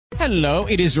Hello,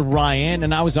 it is Ryan,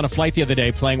 and I was on a flight the other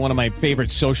day playing one of my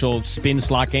favorite social spin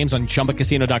slot games on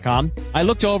ChumbaCasino.com. I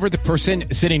looked over at the person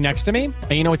sitting next to me,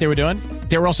 and you know what they were doing?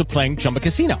 They were also playing Chumba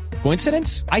Casino.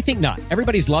 Coincidence? I think not.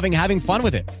 Everybody's loving having fun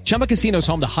with it. Chumba Casino is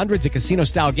home to hundreds of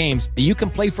casino-style games that you can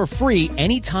play for free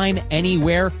anytime,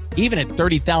 anywhere, even at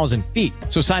 30,000 feet.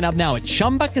 So sign up now at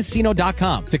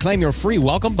ChumbaCasino.com to claim your free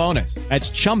welcome bonus. That's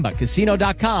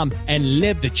ChumbaCasino.com and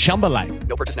live the Chumba life.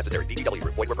 No purchase necessary. VGW.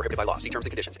 Void where prohibited by law. See terms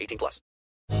and conditions. 18+.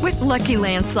 With Lucky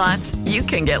Land Slots, you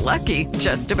can get lucky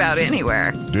just about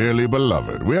anywhere. Dearly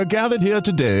beloved, we are gathered here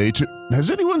today to... Has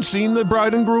anyone seen the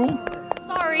bride and groom?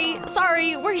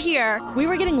 Sorry, we're here. We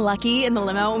were getting lucky in the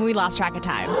limo and we lost track of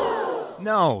time.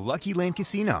 No, Lucky Land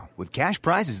Casino, with cash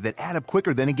prizes that add up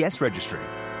quicker than a guest registry.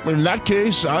 In that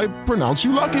case, I pronounce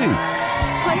you lucky.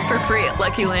 Play for free at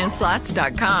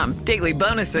LuckyLandSlots.com. Daily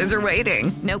bonuses are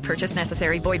waiting. No purchase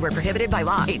necessary. Void where prohibited by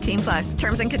law. 18+.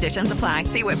 Terms and conditions apply.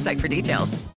 See website for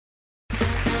details.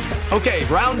 Okay,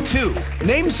 round two.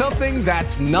 Name something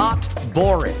that's not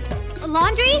boring. A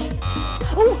laundry?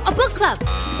 Ooh, a book club.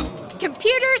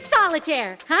 Computer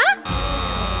solitaire, huh?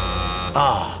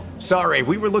 Ah, sorry.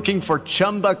 We were looking for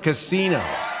Chumba Casino.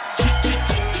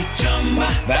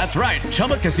 That's right.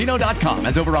 ChumbaCasino.com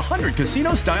has over 100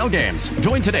 casino-style games.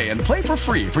 Join today and play for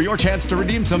free for your chance to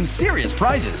redeem some serious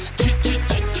prizes.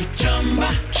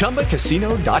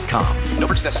 ChumbaCasino.com. No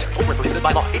purchase necessary. Void where prohibited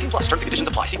by law. 18+. Terms and conditions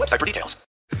apply. See website for details.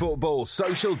 Football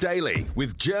Social Daily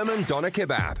with German Doner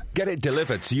Kebab. Get it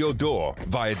delivered to your door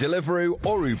via Deliveroo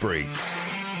or Uber Eats.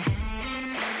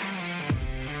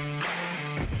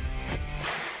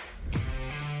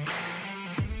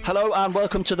 Hello and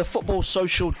welcome to the Football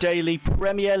Social Daily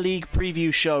Premier League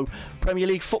preview show. Premier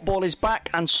League football is back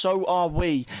and so are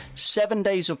we. 7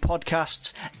 days of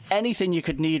podcasts, anything you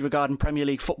could need regarding Premier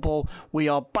League football. We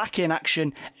are back in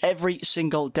action every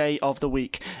single day of the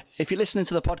week. If you're listening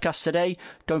to the podcast today,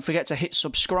 don't forget to hit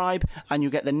subscribe and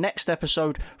you'll get the next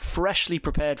episode freshly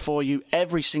prepared for you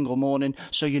every single morning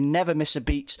so you never miss a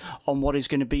beat on what is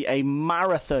going to be a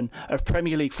marathon of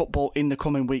Premier League football in the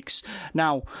coming weeks.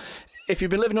 Now, if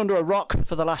you've been living under a rock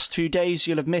for the last few days,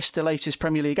 you'll have missed the latest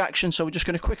Premier League action, so we're just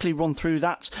going to quickly run through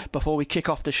that before we kick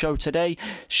off the show today.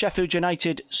 Sheffield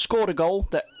United scored a goal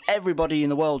that everybody in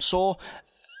the world saw,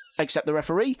 except the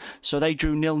referee, so they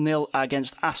drew 0-0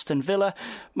 against Aston Villa.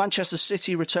 Manchester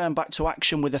City returned back to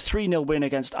action with a 3-0 win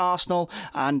against Arsenal,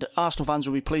 and Arsenal fans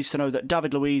will be pleased to know that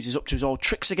David Luiz is up to his old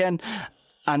tricks again.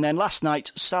 And then last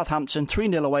night, Southampton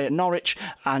 3-0 away at Norwich,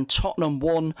 and Tottenham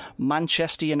won,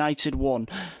 Manchester United won.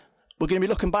 We're going to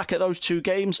be looking back at those two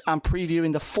games and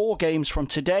previewing the 4 games from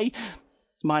today.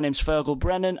 My name's Fergal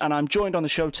Brennan and I'm joined on the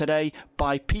show today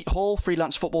by Pete Hall,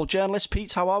 freelance football journalist.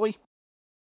 Pete, how are we?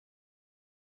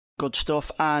 Good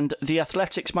stuff. And the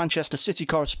Athletics Manchester City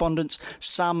correspondent,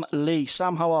 Sam Lee.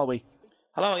 Sam, how are we?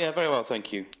 Hello, yeah, very well,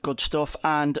 thank you. Good stuff.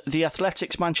 And the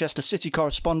Athletics Manchester City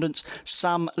correspondent,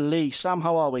 Sam Lee. Sam,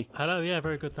 how are we? Hello, yeah,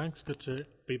 very good, thanks. Good to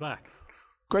be back.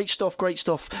 Great stuff, great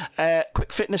stuff.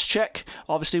 Quick fitness check.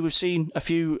 Obviously, we've seen a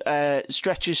few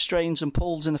stretches, strains and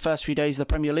pulls in the first few days of the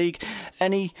Premier League.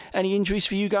 Any injuries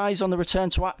for you guys on the return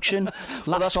to action?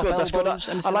 Well, that's good, that's good.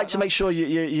 I like to make sure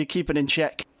you're keeping in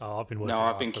check. Oh,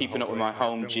 I've been keeping up with my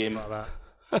home gym.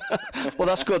 Well,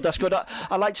 that's good, that's good.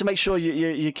 I like to make sure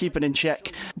you're keeping in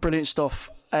check. Brilliant stuff.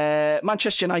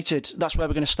 Manchester United, that's where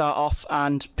we're going to start off.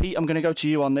 And Pete, I'm going to go to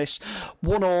you on this.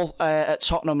 1-1 at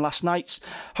Tottenham last night.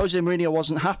 Jose Mourinho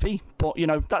wasn't happy, but you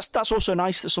know that's also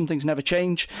nice that some things never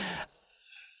change.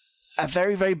 A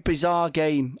very, very bizarre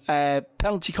game.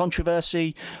 Penalty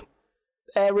controversy,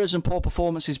 errors and poor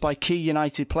performances by key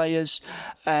United players.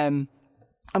 I'm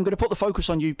going to put the focus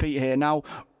on you, Pete, here. Now,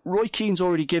 Roy Keane's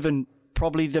already given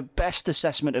probably the best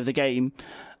assessment of the game.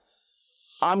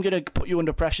 I'm going to put you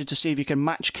under pressure to see if you can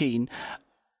match Keane.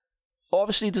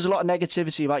 Obviously, there's a lot of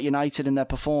negativity about United and their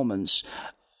performance.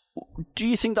 Do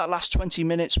you think that last 20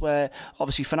 minutes where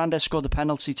obviously Fernandes scored the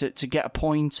penalty to get a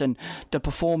point and the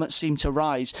performance seemed to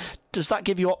rise, does that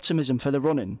give you optimism for the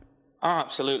run-in? Oh,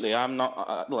 absolutely. I'm not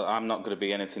going to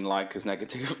be anything like as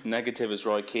negative as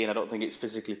Roy Keane. I don't think it's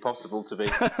physically possible to be.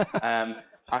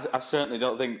 I certainly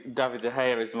don't think David De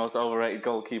Gea is the most overrated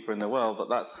goalkeeper in the world, but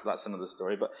that's another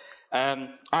story. But I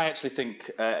actually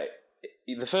think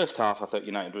the first half I thought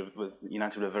United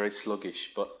were very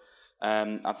sluggish, but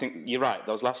I think you're right.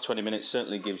 Those last 20 minutes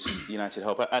certainly gives United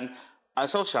hope. And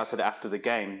Solskjaer said it after the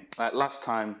game. Last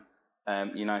time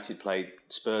United played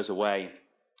Spurs away,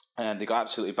 they got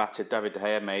absolutely battered. David De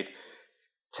Gea made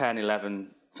 10,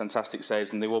 11 fantastic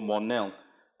saves, and they won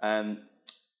 1-0.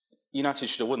 United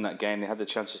should have won that game. They had the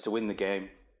chances to win the game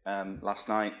last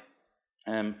night.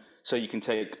 So you can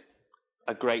take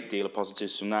a great deal of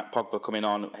positives from that. Pogba coming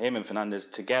on, him and Fernandes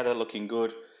together looking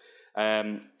good.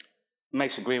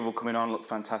 Mason Greenwood coming on looked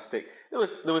fantastic.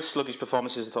 There was sluggish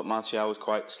performances. I thought Martial was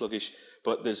quite sluggish,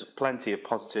 but there's plenty of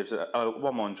positives.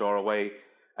 1-1 draw away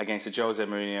against the Jose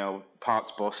Mourinho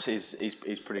Parks bus is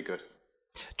pretty good.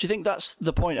 Do you think that's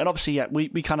the point? And obviously, yeah, we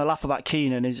kind of laugh about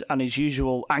Keane and his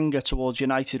usual anger towards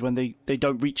United when they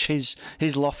don't reach his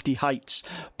lofty heights.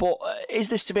 But is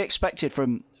this to be expected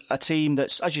from a team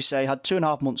that's, as you say, had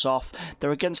 2.5 months off?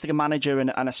 They're against a manager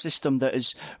and a system that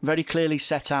is very clearly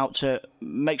set out to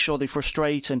make sure they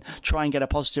frustrate and try and get a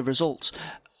positive result.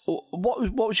 What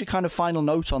was your kind of final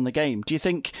note on the game? Do you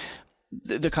think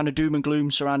the kind of doom and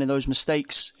gloom surrounding those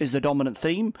mistakes is the dominant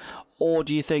theme? Or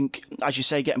do you think, as you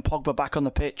say, getting Pogba back on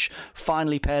the pitch,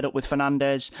 finally paired up with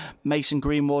Fernandes, Mason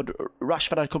Greenwood,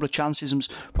 Rashford had a couple of chances and was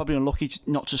probably unlucky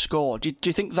not to score. Do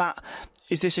you think that,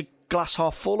 is this a glass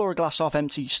half full or a glass half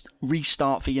empty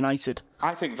restart for United?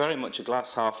 I think very much a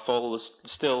glass half full.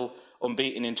 Still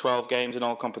unbeaten in 12 games in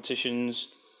all competitions.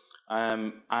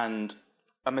 And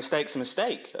a mistake's a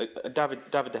mistake. David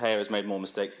De Gea has made more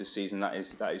mistakes this season. That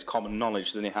is common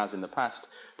knowledge than he has in the past.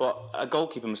 But a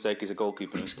goalkeeper mistake is a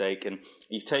goalkeeper mistake, and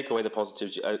you take away the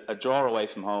positives. A draw away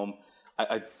from home,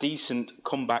 a decent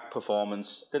comeback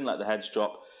performance. Didn't let the heads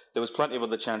drop. There was plenty of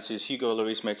other chances. Hugo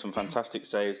Lloris made some fantastic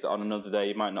saves that on another day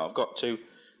he might not have got to.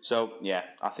 So yeah,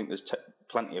 I think there's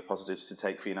plenty of positives to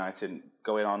take for United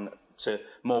going on to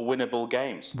more winnable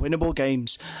games. Winnable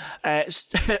games,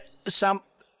 Sam.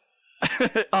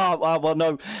 Well,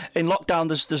 no. In lockdown,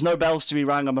 there's no bells to be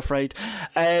rang, I'm afraid.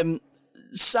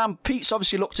 Sam, Pete's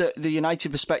obviously looked at the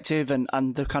United perspective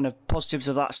and the kind of positives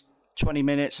of that 20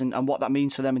 minutes and what that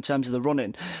means for them in terms of the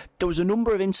running. There was a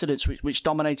number of incidents which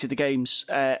dominated the games.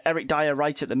 Eric Dyer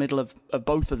right at the middle of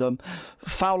both of them.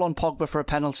 Foul on Pogba for a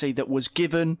penalty that was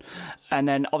given, and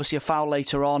then obviously a foul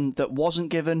later on that wasn't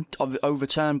given,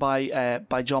 overturned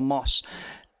by John Moss.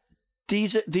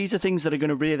 These are things that are going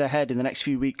to rear their head in the next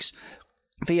few weeks.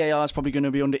 VAR is probably going to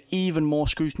be under even more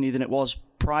scrutiny than it was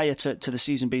prior to the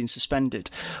season being suspended.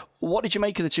 What did you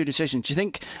make of the two decisions? Do you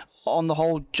think, on the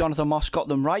whole, Jonathan Moss got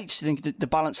them right? Do you think that the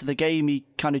balance of the game, he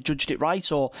kind of judged it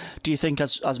right? Or do you think,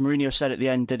 as Mourinho said at the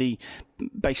end, that he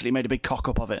basically made a big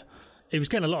cock-up of it? He was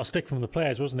getting a lot of stick from the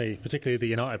players, wasn't he? Particularly the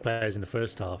United players in the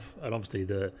first half. And obviously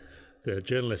the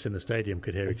journalists in the stadium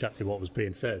could hear exactly what was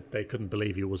being said. They couldn't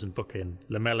believe he wasn't booking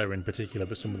Lamella in particular,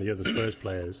 but some of the other Spurs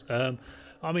players.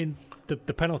 I mean,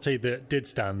 the penalty that did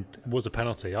stand was a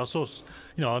penalty. I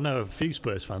know a few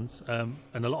Spurs fans, and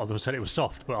a lot of them said it was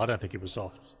soft, but I don't think it was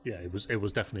soft. Yeah, it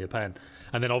was definitely a pen.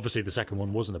 And then obviously the second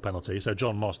one wasn't a penalty, so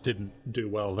John Moss didn't do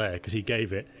well there because he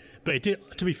gave it. But it did,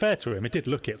 to be fair to him, it did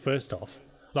look it first off.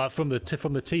 Like from the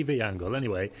TV angle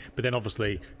anyway, but then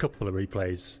obviously a couple of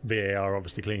replays, VAR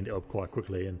obviously cleaned it up quite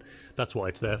quickly, and that's what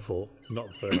it's there for, not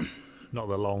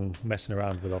the long messing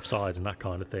around with offsides and that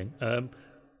kind of thing.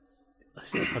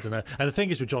 I don't know. And the thing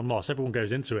is with John Moss, everyone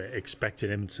goes into it expecting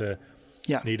him to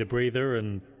need a breather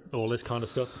and all this kind of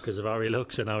stuff because of how he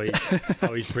looks and how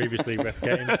he's previously ref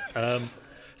games.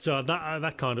 So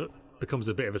that kind of becomes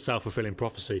a bit of a self-fulfilling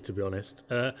prophecy, to be honest.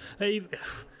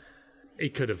 He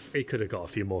could have got a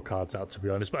few more cards out, to be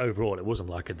honest, but overall it wasn't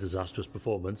like a disastrous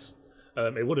performance.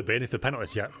 It would have been if the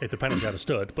penalty had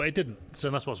stood, but it didn't. So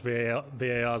that's what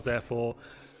VAR's there for.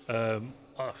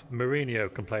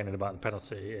 Mourinho complaining about the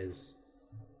penalty is,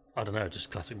 I don't know,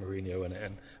 just classic Mourinho in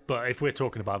it. But if we're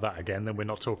talking about that again, then we're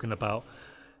not talking about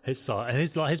his side and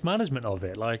his management of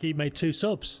it. Like, he made 2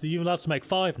 subs. You're allowed to make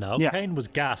 5 now. Yeah. Kane was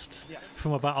gassed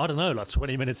from about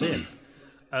 20 minutes in.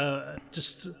 God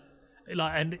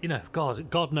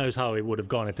knows how it would have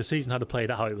gone if the season had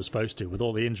played out how it was supposed to, with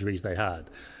all the injuries they had.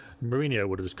 Mourinho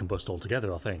would have just combusted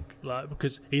altogether, I think,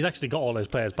 because he's actually got all those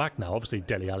players back now. Obviously,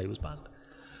 Dele Alli was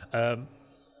banned,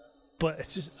 but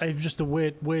it was just a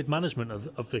weird management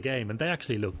of the game, and they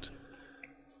actually looked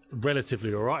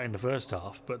relatively all right in the first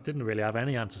half, but didn't really have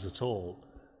any answers at all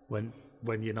when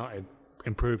United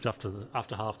improved after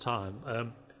half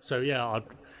time.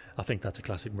 I think that's a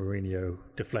classic Mourinho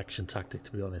deflection tactic,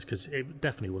 to be honest, because it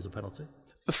definitely was a penalty.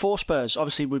 For Spurs,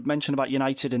 obviously we've mentioned about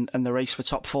United and the race for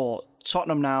top 4.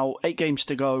 Tottenham now, 8 games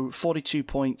to go, 42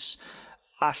 points.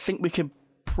 I think we can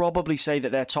probably say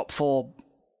that their top 4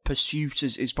 pursuit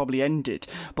is probably ended,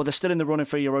 but they're still in the running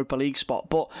for a Europa League spot.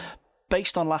 But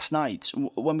based on last night,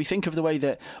 when we think of the way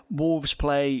that Wolves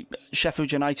play,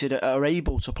 Sheffield United are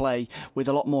able to play with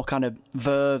a lot more kind of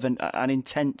verve and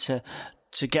intent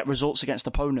to get results against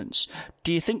opponents.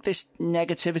 Do you think this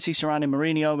negativity surrounding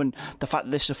Mourinho and the fact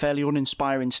that this is a fairly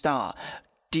uninspiring start,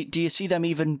 do you see them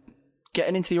even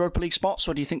getting into the Europa League spots,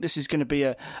 or do you think this is going to be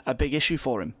a big issue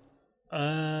for him?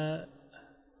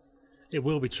 It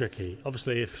will be tricky.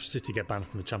 Obviously, if City get banned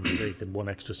from the Champions League, then one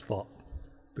extra spot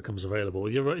becomes available.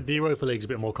 The Europa League is a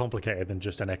bit more complicated than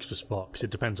just an extra spot because it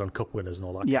depends on cup winners and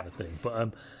all that kind of thing.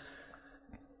 But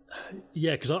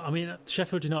because I mean,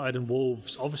 Sheffield United and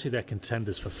Wolves, obviously they're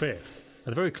contenders for 5th, and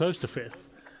they're very close to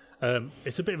 5th.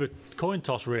 It's a bit of a coin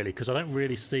toss, really, because I don't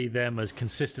really see them as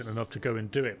consistent enough to go and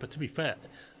do it. But to be fair,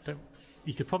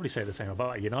 you could probably say the same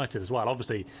about United as well.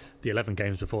 Obviously, the 11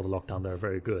 games before the lockdown, they're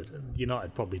very good.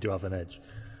 United probably do have an edge.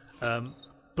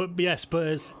 But yeah,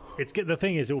 Spurs, the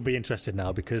thing is, it will be interesting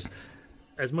now because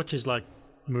as much as like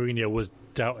Mourinho was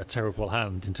dealt a terrible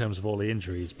hand in terms of all the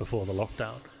injuries before the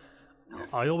lockdown,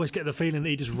 I always get the feeling that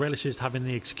he just relishes having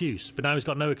the excuse. But now he's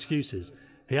got no excuses.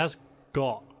 He has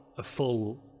got a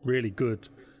full, really good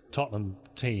Tottenham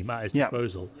team at his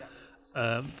disposal.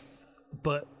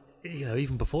 But,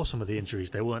 even before some of the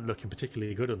injuries, they weren't looking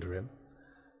particularly good under him.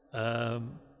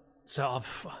 So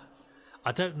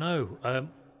I don't know.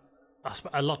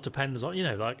 A lot depends on,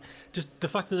 just the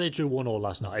fact that they drew 1-1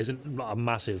 last night isn't a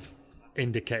massive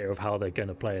indicator of how they're going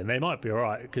to play. And they might be all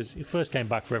right because the first game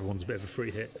back for everyone's a bit of a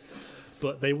free hit.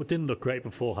 But they didn't look great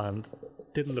beforehand,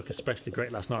 didn't look especially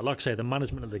great last night. Like I say, the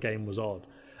management of the game was odd.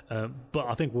 But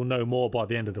I think we'll know more by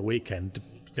the end of the weekend.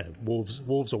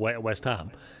 Wolves away at West Ham.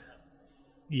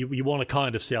 You want to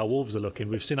kind of see how Wolves are looking.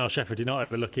 We've seen how Sheffield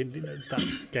United are looking.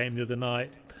 That game the other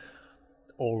night,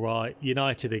 all right.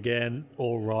 United again,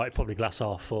 all right. Probably glass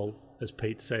half full, as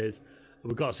Pete says.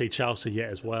 We've got to see Chelsea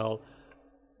yet as well.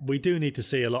 We do need to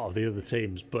see a lot of the other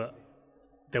teams, but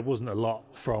there wasn't a lot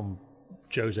from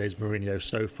Jose's Mourinho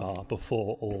so far,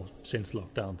 before or since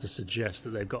lockdown, to suggest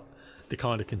that they've got the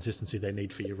kind of consistency they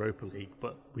need for Europa League,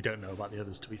 but we don't know about the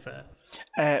others, to be fair.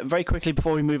 Very quickly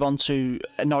before we move on to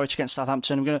Norwich against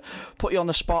Southampton, I'm going to put you on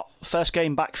the spot. First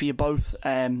game back for you both.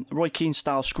 Roy Keane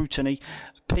style scrutiny.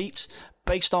 Pete,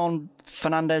 based on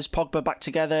Fernandes, Pogba back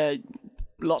together,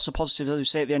 lots of positives, as you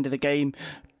say, at the end of the game.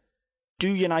 Do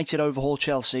United overhaul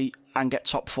Chelsea and get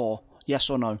top 4? Yes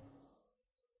or no?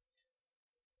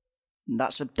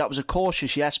 That was a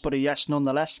cautious yes, but a yes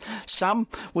nonetheless. Sam,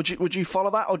 would you follow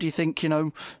that, or do you think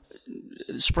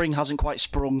spring hasn't quite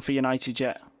sprung for United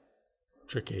yet?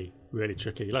 Tricky, really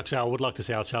tricky. Like I say, I would like to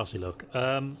see how Chelsea look.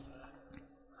 I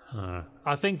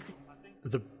think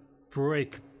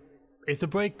if the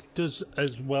break does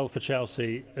as well for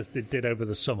Chelsea as they did over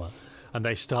the summer, and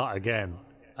they start again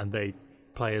and they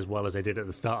play as well as they did at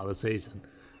the start of the season,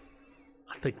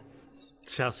 I think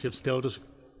Chelsea have still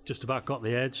just about got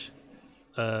the edge.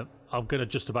 I'm going to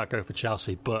just about go for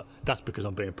Chelsea, but that's because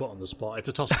I'm being put on the spot. It's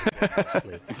a toss of a coin,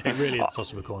 basically. It really is a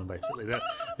toss of a coin, basically.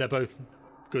 They're both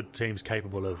good teams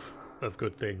capable of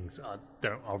good things. I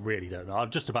really don't know.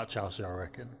 I'm just about Chelsea, I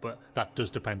reckon, but that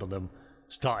does depend on them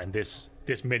starting this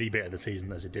mini bit of the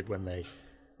season as it did when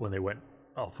they went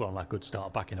off on that good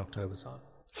start back in October time.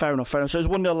 Fair enough. So it was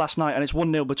 1-0 last night, and it's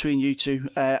 1-0 between you two.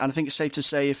 And I think it's safe to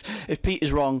say if Pete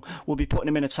is wrong, we'll be putting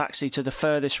him in a taxi to the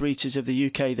furthest reaches of the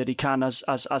UK that he can as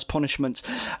punishment.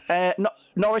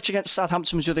 Norwich against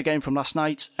Southampton was the other game from last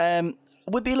night.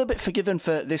 We'd be a little bit forgiven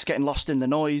for this getting lost in the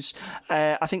noise.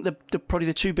 I think probably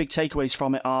the two big takeaways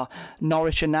from it are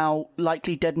Norwich are now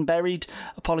likely dead and buried.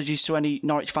 Apologies to any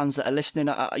Norwich fans that are listening.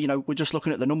 We're just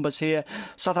looking at the numbers here.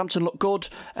 Southampton look good.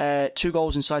 2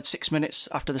 goals inside 6 minutes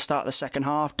after the start of the second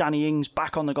half. Danny Ings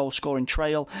back on the goal scoring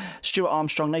trail. Stuart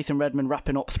Armstrong, Nathan Redmond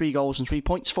wrapping up 3 goals and 3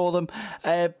 points for them.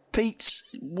 Pete,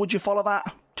 would you follow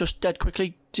that? Just dead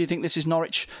quickly, do you think this is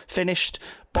Norwich finished?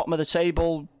 Bottom of the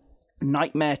table?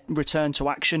 Nightmare return to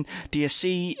action. Do you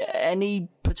see any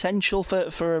potential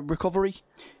for a recovery?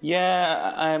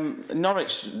 Yeah,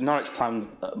 Norwich plan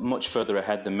much further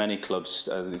ahead than many clubs.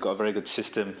 They've got a very good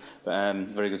system,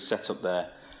 very good setup there.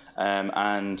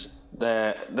 And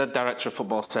their director of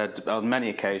football said on many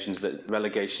occasions that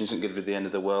relegation isn't going to be the end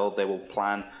of the world. They will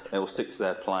plan, they will stick to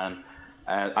their plan.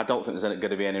 I don't think there's going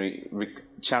to be any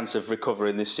chance of recovery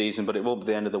in this season, but it will be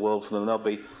the end of the world for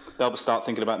them. They'll start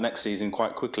thinking about next season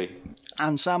quite quickly.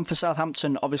 And Sam, for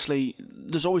Southampton, obviously,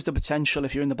 there's always the potential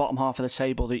if you're in the bottom half of the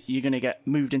table that you're going to get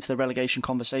moved into the relegation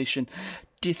conversation.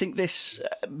 Do you think this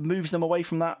moves them away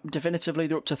from that definitively?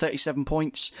 They're up to 37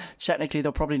 points. Technically,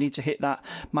 they'll probably need to hit that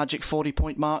magic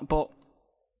 40-point mark, but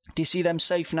do you see them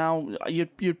safe now?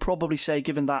 You'd probably say,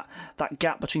 given that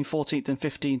gap between 14th and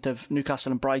 15th of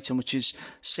Newcastle and Brighton, which is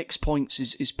 6 points,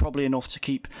 is probably enough to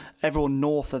keep everyone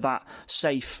north of that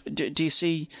safe. Do you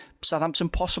see Southampton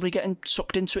possibly getting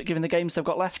sucked into it, given the games they've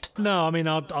got left? No, I mean,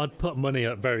 I'd put money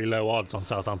at very low odds on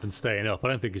Southampton staying up. I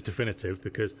don't think it's definitive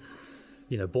because,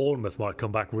 Bournemouth might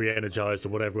come back re-energised or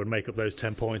whatever and make up those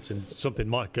 10 points and something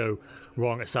might go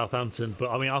wrong at Southampton.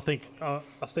 But, I mean, I think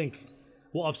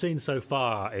what I've seen so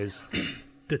far is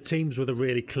the teams with a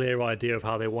really clear idea of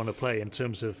how they want to play in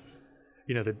terms of,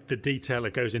 you know, the detail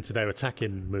that goes into their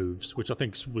attacking moves, which I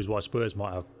think was why Spurs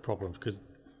might have problems, because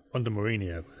under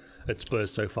Mourinho at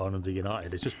Spurs so far and under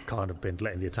United, it's just kind of been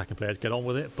letting the attacking players get on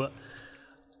with it. But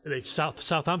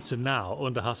Southampton now,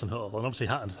 under Hasenhüttl, and obviously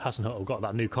Hasenhüttl got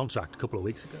that new contract a couple of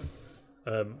weeks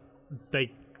ago,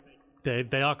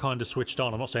 they are kind of switched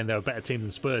on. I'm not saying they're a better team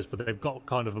than Spurs, but they've got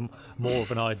kind of more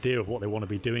of an idea of what they want to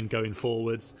be doing going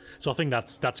forwards. So I think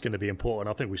that's going to be important.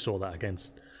 I think we saw that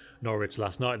against Norwich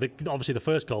last night. Obviously, the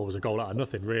first goal was a goal out of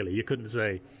nothing, really. You couldn't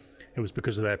say it was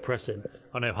because of their pressing.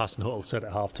 I know Hasenhüttl said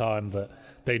at half-time that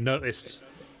they noticed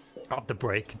at the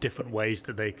break different ways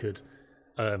that they could,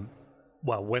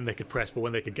 when they could press, but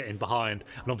when they could get in behind.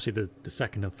 And obviously the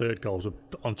second and third goals were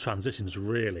on transitions,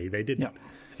 really. They didn't... Yeah.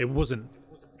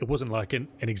 It wasn't like an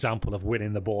example of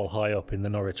winning the ball high up in the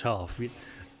Norwich half.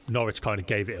 Norwich kind of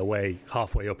gave it away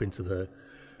halfway up into the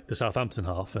Southampton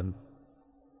half, and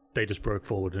they just broke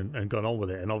forward and got on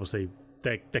with it. And obviously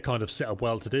they kind of set up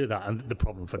well to do that. And the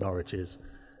problem for Norwich is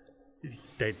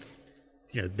they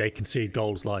concede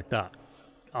goals like that.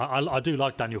 I do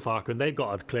like Daniel Farke, and they've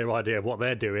got a clear idea of what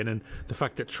they're doing, and the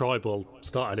fact that Tribal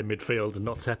started in midfield and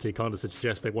not Tete kind of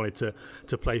suggests they wanted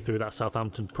to play through that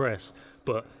Southampton press,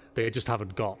 but they just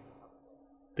haven't got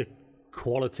the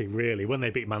quality, really. When they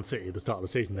beat Man City at the start of the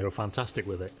season, they were fantastic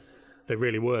with it. They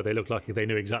really were. They looked like they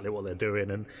knew exactly what they're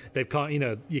doing, and they've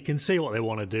you can see what they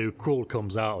want to do. Krul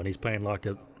comes out and he's playing like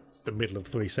the middle of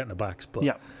three centre backs, but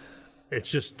it's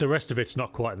just the rest of it's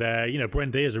not quite there. You know,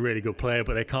 Buendia is a really good player,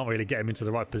 but they can't really get him into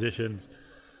the right positions.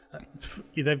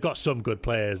 They've got some good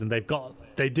players, and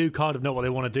they do kind of know what they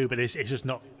want to do, but it's just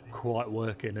not quite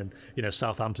working. And you know,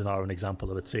 Southampton are an example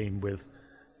of a team with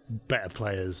better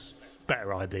players,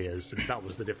 better ideas, and that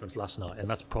was the difference last night. And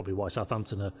that's probably why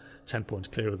Southampton are 10 points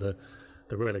clear of the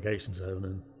relegation zone,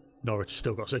 and Norwich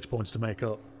still got 6 points to make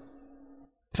up.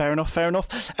 Fair enough.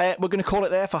 We're going to call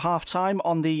it there for half-time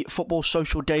on the Football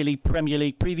Social Daily Premier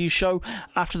League preview show.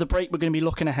 After the break, we're going to be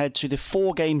looking ahead to the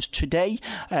 4 games today,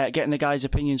 getting the guys'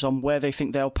 opinions on where they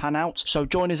think they'll pan out. So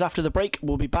join us after the break.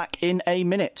 We'll be back in a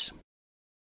minute.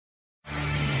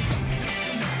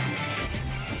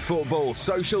 Football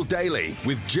Social Daily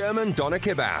with German Doner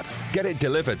Kebab. Get it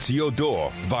delivered to your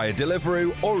door via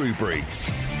Deliveroo or Uber Eats.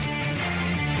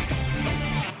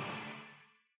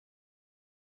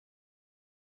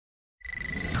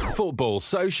 Football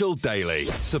Social Daily.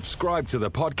 Subscribe to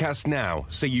the podcast now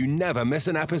so you never miss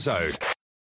an episode.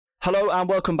 Hello and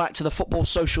welcome back to the Football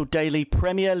Social Daily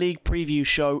Premier League preview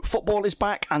show. Football is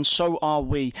back and so are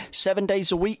we. 7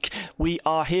 days a week, we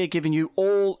are here giving you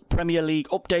all Premier League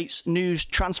updates, news,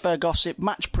 transfer gossip,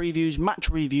 match previews, match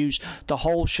reviews, the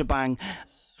whole shebang.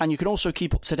 And you can also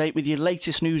keep up to date with your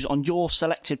latest news on your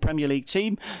selected Premier League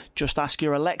team. Just ask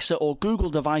your Alexa or Google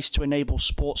device to enable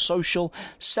Sports Social,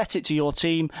 set it to your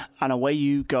team, and away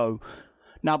you go.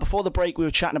 Now, before the break, we were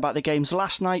chatting about the games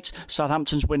last night,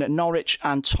 Southampton's win at Norwich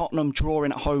and Tottenham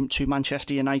drawing at home to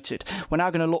Manchester United. We're now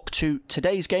going to look to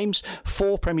today's games,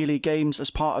 4 Premier League games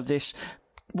as part of this,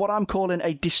 what I'm calling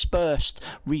a dispersed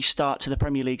restart to the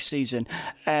Premier League season.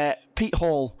 Pete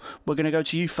Hall, we're going to go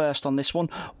to you first on this one.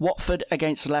 Watford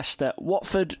against Leicester.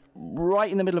 Watford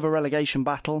right in the middle of a relegation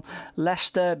battle.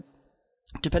 Leicester,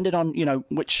 depending on, you know,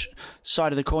 which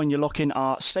side of the coin you're looking,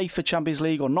 are safe for Champions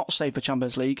League or not safe for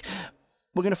Champions League.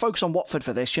 We're going to focus on Watford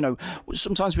for this. You know,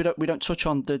 sometimes we don't touch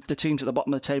on the teams at the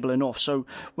bottom of the table enough, so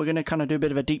we're going to kind of do a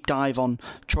bit of a deep dive on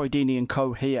Troy Deeney and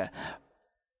co here.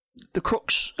 The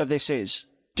crux of this is,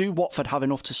 do Watford have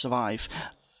enough to survive?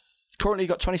 Currently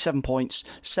got 27 points,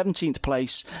 17th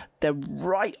place. They're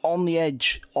right on the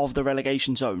edge of the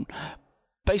relegation zone.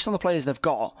 Based on the players they've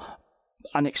got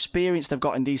and experience they've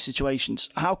got in these situations,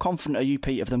 how confident are you,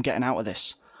 Pete, of them getting out of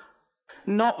this?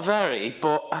 Not very,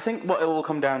 but I think what it will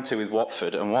come down to with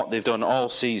Watford and what they've done all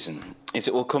season is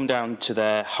it will come down to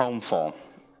their home form.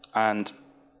 And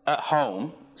at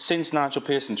home, since Nigel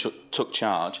Pearson took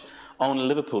charge, only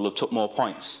Liverpool have took more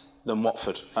points than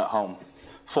Watford at home.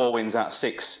 4 wins out of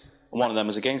 6, and one of them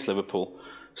is against Liverpool.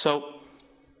 So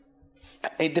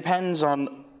it depends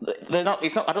on. I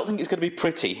don't think it's going to be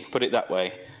pretty, put it that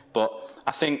way. But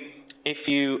I think if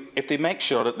they make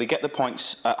sure that they get the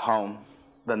points at home,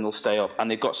 then they'll stay up. And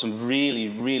they've got some really,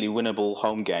 really winnable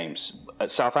home games.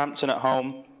 At Southampton at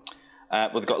home,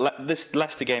 we've got this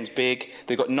Leicester game's big.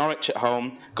 They've got Norwich at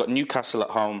home, got Newcastle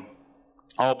at home,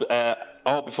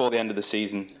 all before the end of the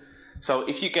season. So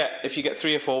if you get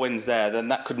 3 or 4 wins there, then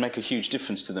that could make a huge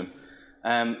difference to them.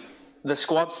 The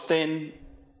squad's thin.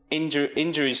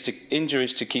 Injuries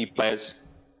to key players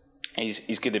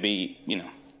is going to be, you know.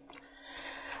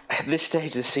 at this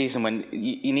stage of the season, when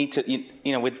you need to,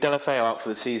 with Deulofeu out for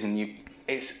the season,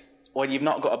 it's when you've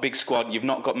not got a big squad, you've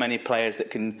not got many players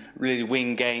that can really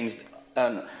win games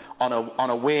on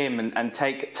a whim and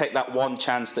take that one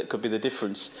chance that could be the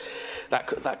difference. That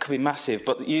could be massive.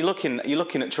 But you're looking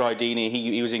at Troy Deeney.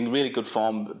 He was in really good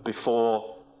form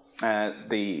before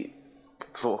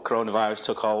coronavirus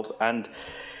took hold, and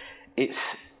it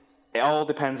all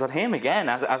depends on him again,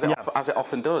 as it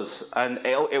often does, and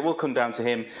it will come down to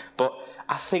him. But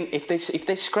I think if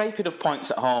they scrape enough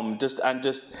points at home, just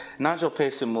Nigel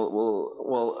Pearson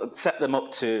will set them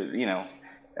up to,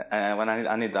 when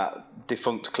I need that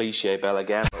defunct cliche bell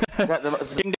again.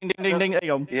 Ding ding ding ding. There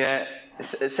you go. Yeah,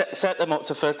 set them up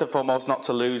to first and foremost not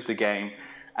to lose the game,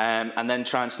 and then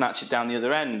try and snatch it down the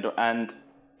other end. And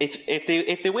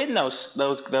if they win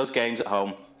those games at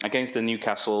home against the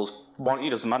Newcastles, it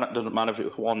doesn't matter if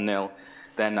it's 1-0.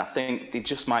 Then I think they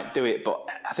just might do it, but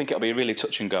I think it'll be really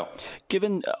touch and go.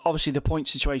 Given, obviously, the point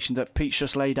situation that Pete's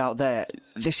just laid out there,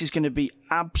 this is going to be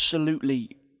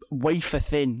absolutely wafer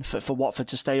thin for Watford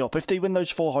to stay up. If they win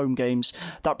those 4 home games,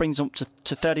 that brings them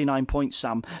to 39 points,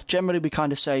 Sam. Generally, we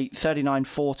kind of say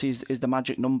 39-40 is the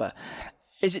magic number.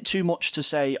 Is it too much to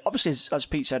say? Obviously, as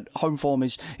Pete said, home form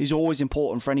is always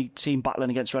important for any team battling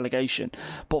against relegation.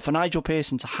 But for Nigel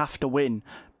Pearson to have to win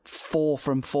 4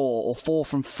 from 4 or 4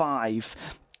 from 5,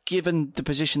 given the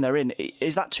position they're in,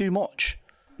 is that too much?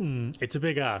 It's a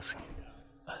big ask.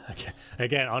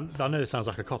 Again, I know this sounds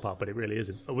like a cop-out, but it really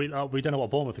isn't. We don't know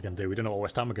what Bournemouth are going to do. We don't know what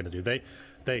West Ham are going to do.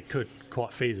 They could quite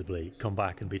feasibly come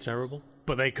back and be terrible,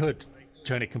 but they could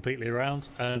turn it completely around.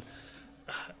 And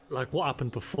like what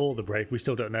happened before the break, we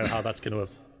still don't know how that's going to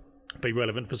be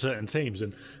relevant for certain teams.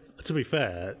 And to be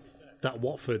fair, that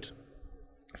Watford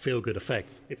feel-good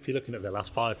effect, if you're looking at their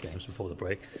last 5 games before the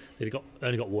break, they've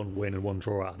only got 1 win and 1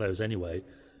 draw out of those anyway.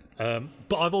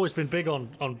 But I've always been big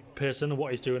on Pearson and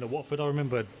what he's doing at Watford. I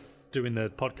remember doing the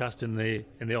podcast in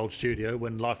the old studio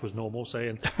when life was normal,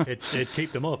 saying it'd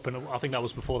keep them up, and I think that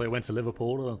was before they went to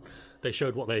Liverpool, and they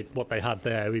showed what they had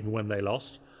there, even when they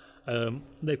lost.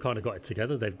 They've kind of got it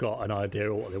together. They've got an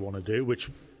idea of what they want to do, which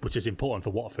is important for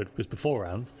Watford, because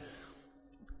beforehand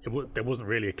there wasn't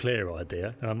really a clear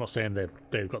idea. And I'm not saying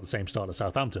they've got the same start as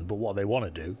Southampton, but what they want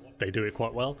to do, they do it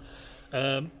quite well.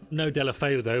 No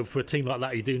Deulofeu, though. For a team like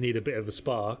that, you do need a bit of a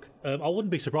spark. I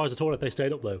wouldn't be surprised at all if they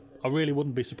stayed up, though. I really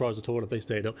wouldn't be surprised at all if they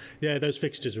stayed up. Yeah, those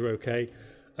fixtures are okay,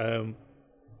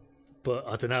 but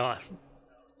I don't know.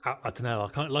 I don't know. I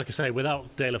can't, like I say,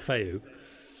 without Deulofeu,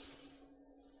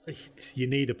 you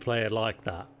need a player like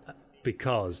that,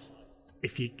 because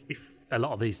if a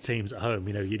lot of these teams at home,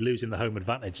 you're losing the home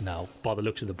advantage now by the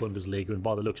looks of the Bundesliga and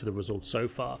by the looks of the results so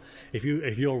far. If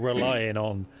you're relying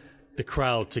on the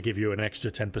crowd to give you an extra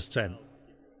 10%,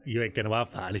 you ain't going to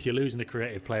have that. And if you're losing a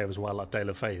creative player as well, like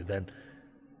Deulofeu, then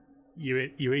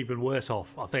you're even worse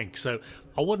off, I think. So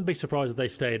I wouldn't be surprised if they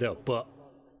stayed up, but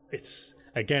it's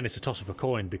a toss of a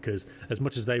coin, because as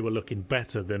much as they were looking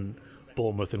better than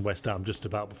Bournemouth and West Ham just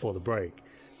about before the break,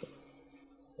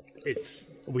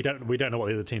 we don't know what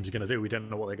the other teams are going to do. We don't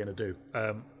know what they're going to do.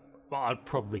 But I'd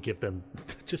probably give them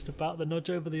just about the nudge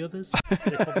over the others.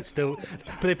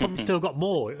 They probably still got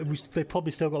more. They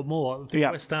probably still got more.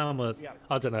 Yeah. West Ham,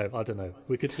 I don't know.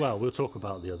 We'll talk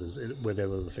about the others with their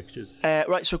other fixtures.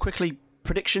 Right. So quickly,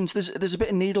 predictions. There's a bit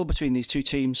of needle between these two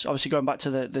teams. Obviously, going back to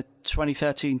the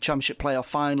 2013 Championship playoff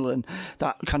final and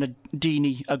that kind of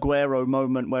Deeney Aguero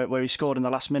moment where he scored in the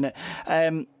last minute.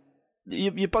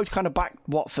 You both kind of backed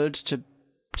Watford to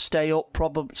stay up,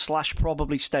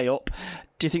 probably stay up.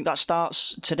 Do you think that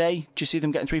starts today? Do you see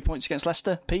them getting 3 points against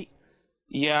Leicester, Pete?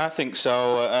 Yeah, I think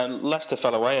so. Leicester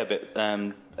fell away a bit,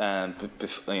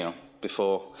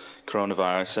 before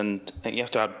coronavirus, and you have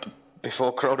to add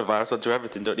before coronavirus onto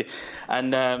everything, don't you?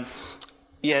 And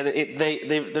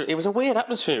it was a weird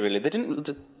atmosphere, really. They didn't.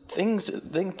 Things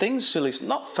really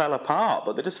not fell apart,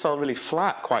 but they just fell really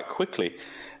flat quite quickly.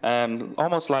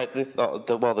 Almost like they thought,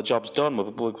 the job's done.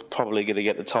 We're probably going to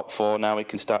get the top 4 now. We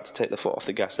can start to take the foot off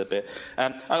the gas a bit.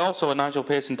 And also a Nigel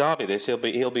Pearson derby.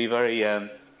 He'll be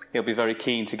very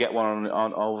keen to get one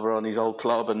over on his old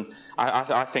club. And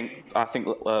I think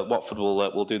Watford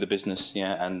will do the business.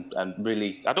 Yeah, and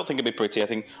really, I don't think it'll be pretty. I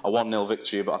think a 1-0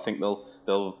 victory, but I think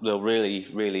they'll really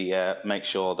make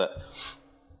sure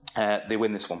that they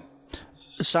win this one.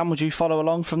 Sam, would you follow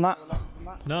along from that?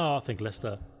 No, I think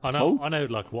Leicester. I know,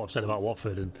 like what I've said about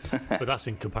Watford, but that's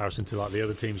in comparison to like the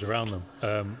other teams around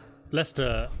them.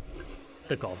 Leicester,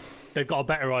 they've got a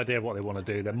better idea of what they want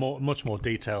to do. They're much more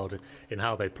detailed in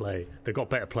how they play. They've got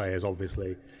better players,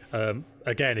 obviously.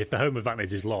 Again, if the home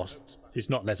advantage is lost, it's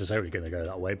not necessarily going to go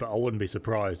that way. But I wouldn't be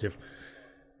surprised if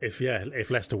if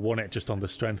Leicester won it just on the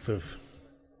strength of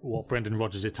what Brendan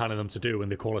Rodgers is telling them to do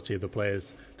and the quality of the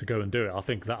players to go and do it, I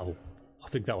think that will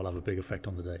have a big effect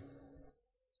on the day.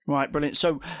 Right, brilliant.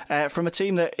 So, from a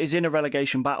team that is in a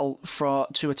relegation battle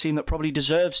to a team that probably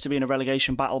deserves to be in a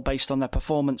relegation battle based on their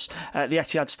performance at the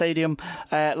Etihad Stadium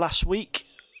last week,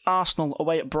 Arsenal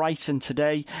away at Brighton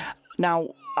today.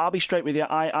 Now, I'll be straight with you.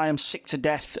 I am sick to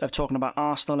death of talking about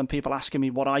Arsenal and people asking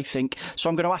me what I think. So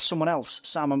I'm going to ask someone else.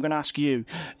 Sam, I'm going to ask you.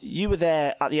 You were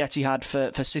there at the Etihad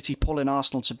for City pulling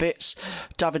Arsenal to bits.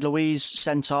 David Luiz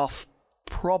sent off.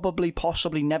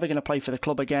 Possibly never going to play for the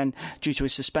club again due to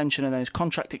his suspension and then his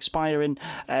contract expiring.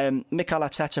 Mikel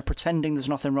Arteta pretending there's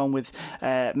nothing wrong with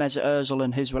Mesut Ozil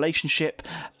and his relationship.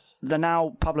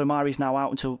 Pablo Mari's now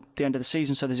out until the end of the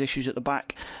season, so there's issues at the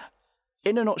back.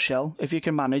 In a nutshell, if you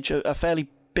can manage a fairly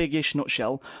big-ish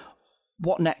nutshell,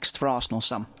 what next for Arsenal,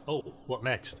 Sam? Oh, what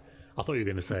next? I thought you were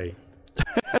going to say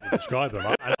describe them.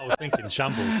 I was thinking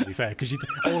shambles, to be fair, because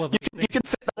all of you can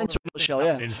fit that into a nutshell,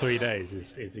 yeah. In 3 days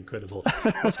is incredible.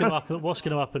 What's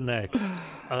going to happen next?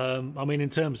 I mean, in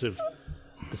terms of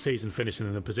the season finishing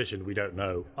in the position, we don't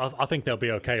know. I think they'll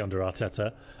be okay under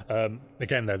Arteta.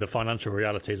 Again, though, the financial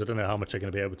realities, I don't know how much they're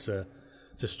going to be able to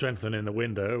strengthen in the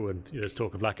window, and there's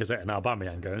talk of Lacazette and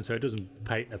Aubameyang going, so it doesn't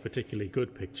paint a particularly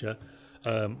good picture.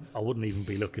 I wouldn't even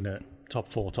be looking at top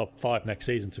 4, top 5 next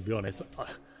season, to be honest.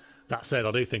 That said,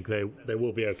 I do think they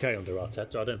will be okay under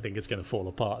Arteta. I don't think it's going to fall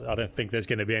apart. I don't think there's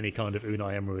going to be any kind of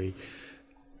Unai Emery,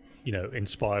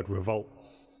 inspired revolt.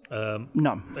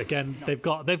 No. Again,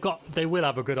 they will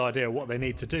have a good idea of what they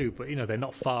need to do, but they're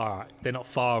not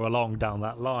far along down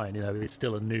that line. It's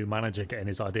still a new manager getting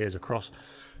his ideas across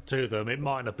to them. It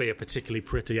might not be a particularly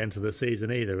pretty end to the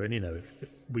season either, and if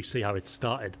we see how it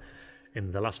started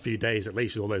in the last few days, at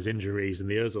least with all those injuries and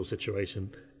the Ozil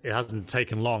situation, it hasn't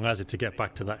taken long, has it, to get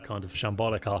back to that kind of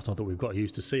shambolic Arsenal that we've got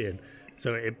used to seeing.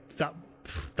 So that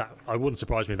I wouldn't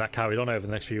surprise me if that carried on over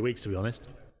the next few weeks, to be honest.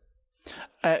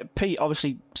 Pete,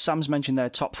 obviously, Sam's mentioned their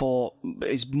top 4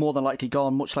 is more than likely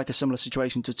gone, much like a similar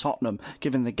situation to Tottenham,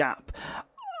 given the gap.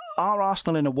 Are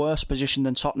Arsenal in a worse position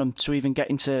than Tottenham to even get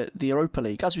into the Europa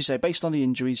League? As we say, based on the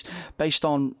injuries, based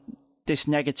on this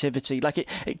negativity,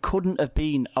 it couldn't have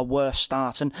been a worse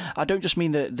start. And I don't just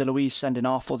mean the Luiz sending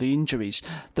off or the injuries.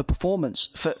 The performance,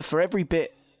 for every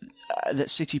bit that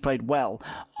City played well,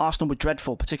 Arsenal were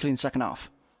dreadful, particularly in the second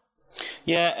half.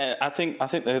 Yeah, I think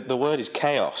the word is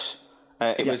chaos.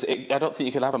 I don't think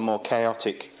you could have a more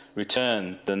chaotic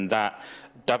return than that.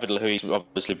 David Luiz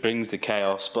obviously brings the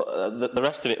chaos, but the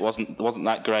rest of it wasn't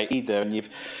that great either. And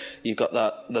you've got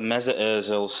the Mesut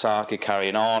Ozil saga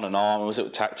carrying on and on. Was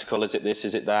it tactical? Is it this?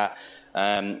 Is it that?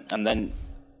 And then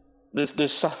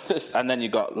and then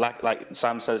you've got like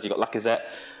Sam says, you've got Lacazette.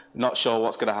 Not sure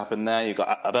what's going to happen there. You've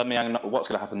got Aubameyang. What's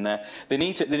going to happen there? They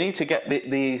need to get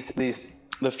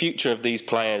the future of these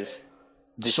players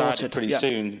decided pretty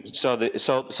soon, so that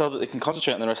they can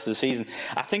concentrate on the rest of the season.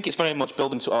 I think it's very much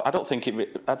building to. I don't think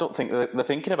they're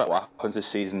thinking about what happens this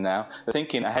season now. They're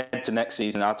thinking ahead to next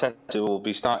season. Arteta will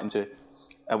be starting to.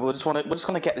 We're just going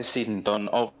to get this season done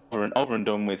over and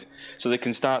done with, so they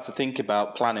can start to think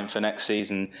about planning for next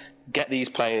season. Get these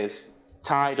players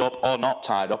tied up or not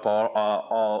tied up,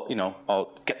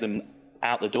 or get them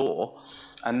out the door,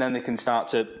 and then they can start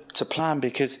to plan,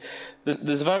 because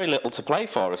there's very little to play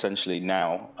for essentially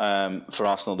now for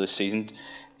Arsenal this season.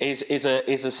 Is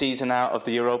a season out of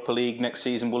the Europa League next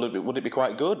season? Would it be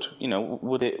quite good?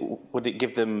 Would it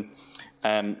give them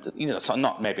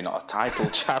maybe not a title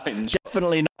challenge?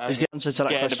 Definitely not is the answer to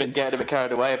that question. Getting a bit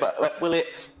carried away, but will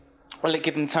it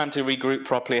give them time to regroup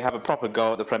properly, have a proper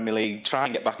go at the Premier League, try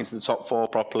and get back into the top 4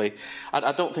 properly?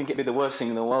 I don't think it'd be the worst thing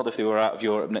in the world if they were out of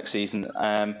Europe next season.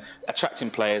 Attracting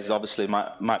players obviously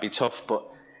might be tough, but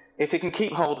if they can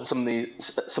keep hold of some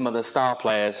of the star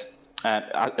players,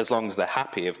 as long as they're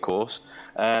happy, of course,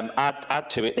 add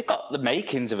to it. They've got the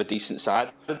makings of a decent side.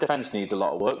 The defence needs a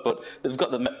lot of work, but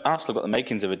Arsenal got the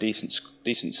makings of a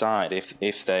decent side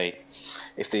if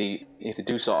they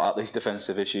do sort out these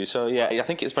defensive issues. So yeah, I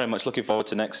think it's very much looking forward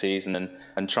to next season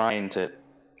and trying to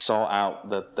sort out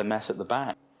the mess at the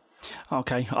back.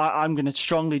 Okay, I'm going to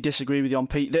strongly disagree with you on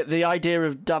Pete. The idea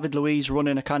of David Luiz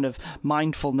running a kind of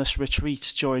mindfulness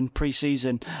retreat during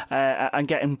pre-season and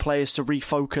getting players to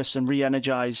refocus and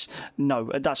re-energise,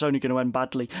 no, that's only going to end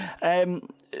badly.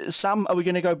 Sam, are we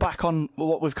going to go back on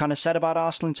what we've kind of said about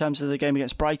Arsenal in terms of the game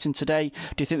against Brighton today?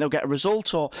 Do you think they'll get a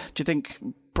result, or do you think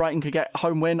Brighton could get a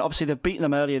home win? Obviously, they've beaten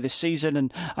them earlier this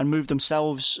season and moved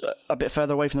themselves a bit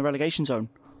further away from the relegation zone.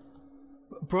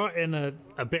 Brighton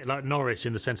a bit like Norwich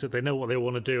in the sense that they know what they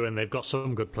want to do and they've got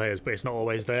some good players, but it's not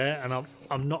always there. And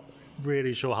I'm not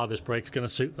really sure how this break's going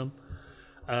to suit them.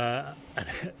 And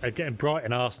again,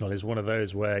 Brighton Arsenal is one of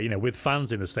those where, you know, with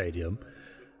fans in the stadium,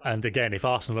 and again, if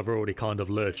Arsenal have already kind of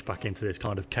lurched back into this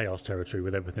kind of chaos territory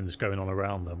with everything that's going on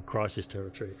around them, crisis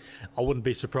territory, I wouldn't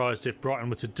be surprised if Brighton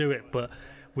were to do it. But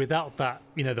without that,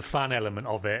 you know, the fan element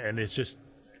of it, and it's just,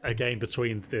 again,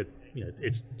 between the, you know,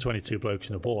 it's 22 blokes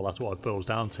in a ball, that's what it boils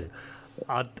down to.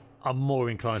 I'm more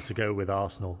inclined to go with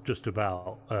Arsenal, just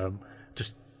about,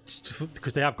 just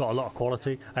because they have got a lot of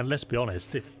quality. And let's be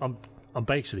honest, I'm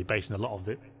basically basing a lot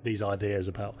of these ideas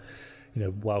about, you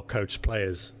know, well-coached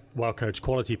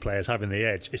quality players having the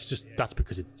edge. It's just, that's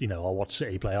because, I watched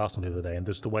City play Arsenal the other day, and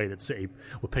just the way that City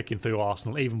were picking through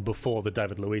Arsenal, even before the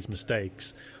David Luiz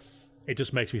mistakes, it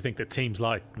just makes me think that teams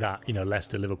like that, you know,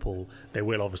 Leicester, Liverpool, they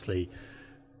will obviously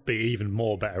be even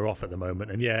more better off at the moment.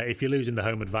 And yeah, if you're losing the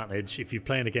home advantage, if you're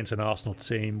playing against an Arsenal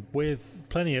team with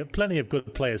plenty of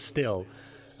good players still,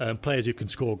 players who can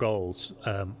score goals,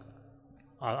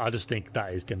 I just think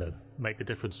that is going to make the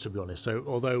difference, to be honest. So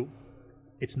although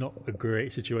it's not a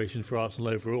great situation for Arsenal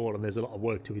overall, and there's a lot of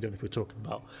work to be done if we're talking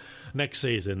about next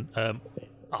season,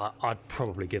 I'd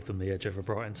probably give them the edge over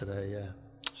Brighton today, yeah.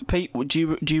 Pete,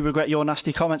 do you regret your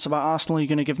nasty comments about Arsenal? Are you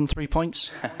going to give them 3 points?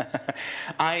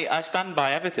 I stand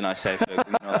by everything I say, Fergus,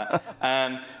 you know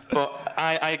that. But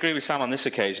I agree with Sam on this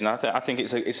occasion. I think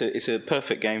it's a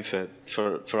perfect game for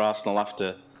Arsenal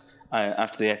after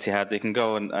the Etihad. They can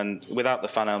go and without the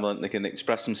fan element, they can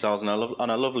express themselves on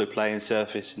a lovely playing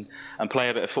surface and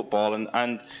play a bit of football.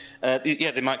 And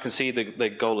they might concede the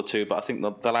goal or two, but I think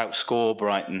they'll outscore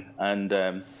Brighton and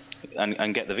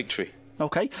get the victory.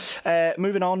 Okay,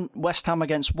 moving on, West Ham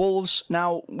against Wolves.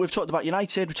 Now, we've talked about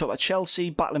United, we've talked about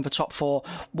Chelsea, battling for top four.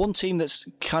 One team that's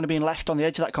kind of being left on the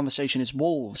edge of that conversation is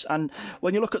Wolves. And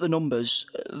when you look at the numbers,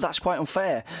 that's quite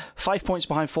unfair. 5 points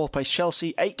behind fourth place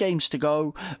Chelsea, 8 games to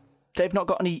go. They've not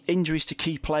got any injuries to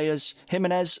key players.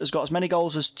 Jimenez has got as many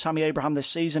goals as Tammy Abraham this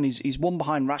season. He's one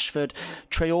behind Rashford.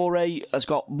 Traore has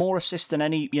got more assists than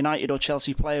any United or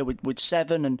Chelsea player with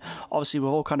 7. And obviously we've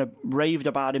all kind of raved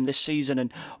about him this season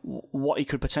and what he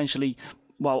could potentially,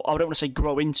 well, I don't want to say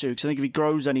grow into, because I think if he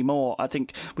grows anymore, I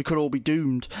think we could all be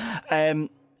doomed.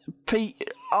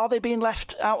 Pete, are they being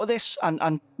left out of this?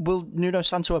 And will Nuno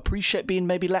Santo appreciate being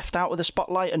maybe left out of the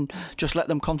spotlight and just let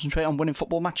them concentrate on winning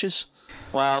football matches?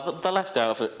 Well, they're left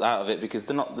out of it because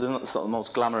they're not sort of the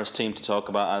most glamorous team to talk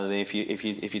about. Either if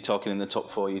you're talking in the top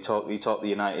four, you talk the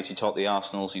Uniteds, you talk the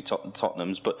Arsenals, you talk the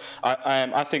Tottenhams. But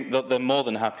I think that they're more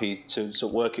than happy to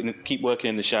sort of keep working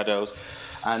in the shadows.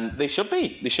 And they should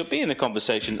be in the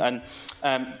conversation. And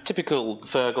typical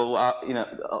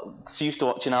Fergal, used to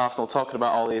watching Arsenal talking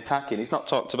about all the attacking. He's not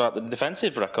talked about the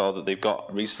defensive record that they've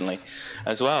got recently,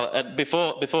 as well.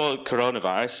 Before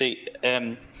coronavirus,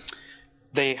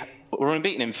 they were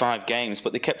unbeaten in 5 games,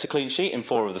 but they kept a clean sheet in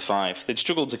 4 of the 5. They'd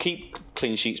struggled to keep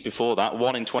clean sheets before that.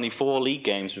 1 in 24 league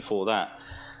games before that.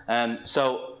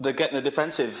 So they're getting the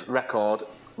defensive record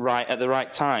right at the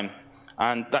right time,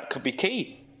 and that could be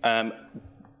key.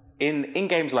 In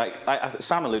games like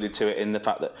Sam alluded to it, in the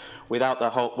fact that without the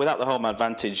home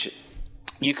advantage,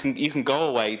 you can go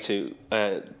away to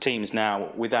teams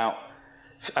now without.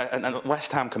 And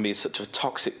West Ham can be such a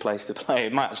toxic place to play.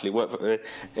 It might actually work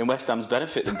in West Ham's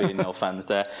benefit than being no fans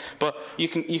there. But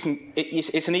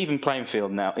it's an even playing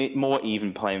field now, more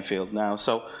even playing field now.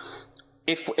 So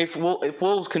if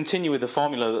Wolves continue with the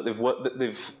formula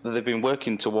that they've been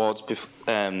working towards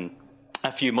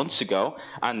a few months ago,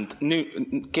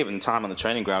 and given time on the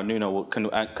training ground, Nuno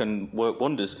can work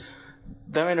wonders.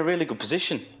 They're in a really good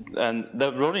position, and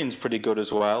their running's pretty good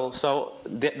as well. So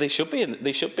they should be in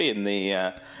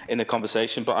the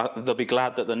conversation, but they'll be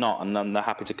glad that they're not, and they're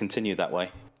happy to continue that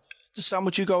way. Sam,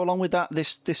 would you go along with that?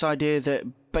 This idea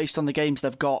that based on the games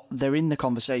they've got, they're in the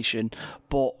conversation,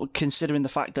 but considering the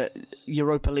fact that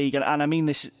Europa League, and I mean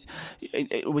this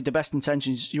with the best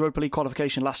intentions, Europa League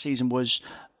qualification last season was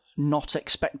not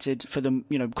expected for them,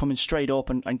 coming straight up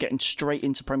and getting straight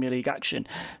into Premier League action.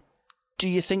 Do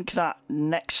you think that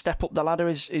next step up the ladder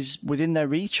is within their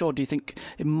reach, or do you think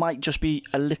it might just be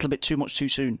a little bit too much too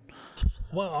soon?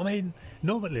 Well, I mean,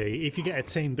 normally if you get a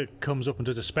team that comes up and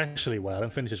does especially well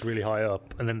and finishes really high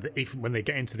up, and then when they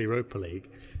get into the Europa League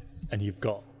and you've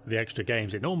got the extra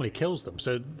games, it normally kills them.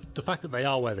 So the fact that they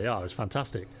are where they are is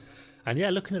fantastic. And yeah,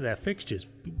 looking at their fixtures,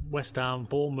 West Ham,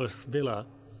 Bournemouth, Villa,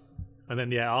 and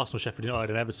then Arsenal, Sheffield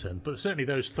United and Everton, but certainly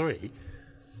those 3,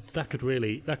 that could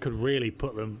really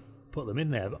put them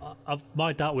in there.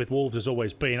 My doubt with Wolves has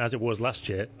always been, as it was last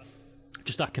year,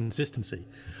 just that consistency.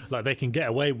 Like, they can get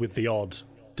away with the odd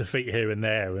defeat here and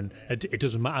there, and it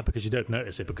doesn't matter because you don't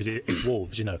notice it because it's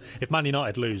Wolves. If Man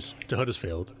United lose to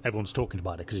Huddersfield, everyone's talking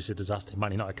about it because it's a disaster.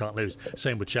 Man United can't lose.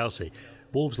 Same with Chelsea.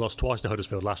 Wolves lost twice to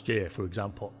Huddersfield last year, for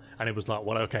example, and it was like,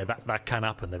 well, okay, that can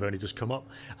happen. They've only just come up,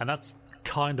 and that's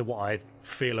kind of what I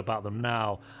feel about them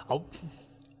now.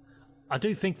 I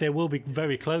do think they will be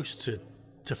very close to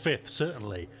fifth,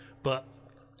 certainly, but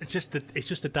it's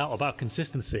just a doubt about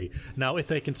consistency. Now, if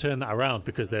they can turn that around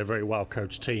because they're a very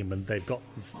well-coached team and they've got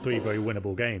 3 very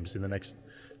winnable games in the next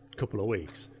couple of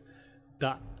weeks,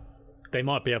 that they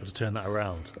might be able to turn that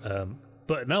around.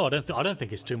 But no, I don't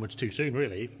think it's too soon,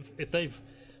 really. If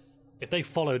they've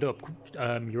followed up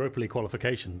Europa League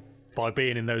qualification by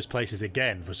being in those places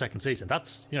again for a second season,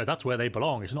 that's where they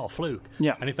belong. It's not a fluke.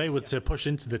 Yeah. And if they were to push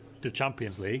into the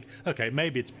Champions League, okay,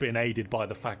 maybe it's been aided by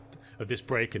the fact of this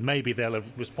break, and maybe they'll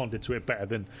have responded to it better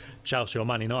than Chelsea or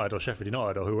Man United or Sheffield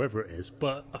United or whoever it is.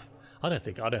 But I don't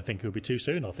think it will be too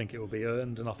soon. I think it will be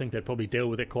earned, and I think they'd probably deal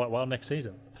with it quite well next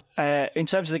season. In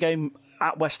terms of the game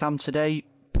at West Ham today,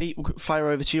 Pete, we'll fire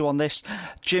over to you on this.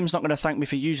 Jim's not going to thank me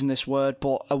for using this word,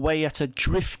 but away at a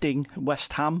drifting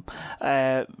West Ham.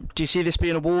 Do you see this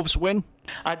being a Wolves win?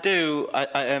 I do.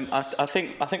 I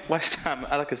think West Ham,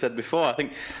 like I said before, I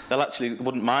think they'll actually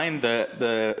wouldn't mind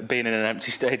the being in an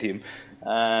empty stadium.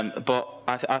 But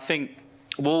I think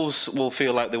Wolves will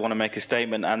feel like they want to make a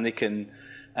statement, and they can,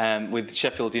 with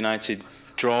Sheffield United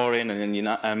drawing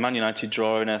and Man United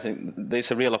drawing, I think there's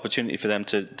a real opportunity for them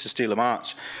to steal a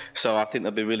march. So I think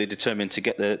they'll be really determined to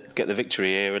get the victory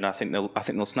here, and I think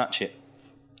they'll snatch it.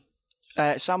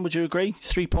 Sam, would you agree?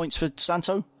 3 points for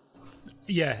Santo?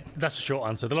 Yeah, that's a short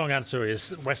answer. The long answer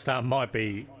is West Ham might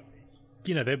be,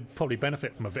 they'd probably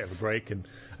benefit from a bit of a break and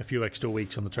a few extra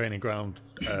weeks on the training ground.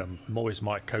 Moyes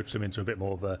might coach them into a bit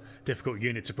more of a difficult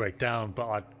unit to break down, but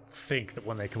I think that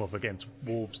when they come up against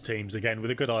Wolves teams, again, with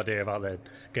a good idea of how they're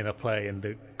going to play and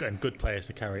good players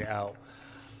to carry it out,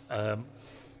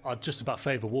 I'd just about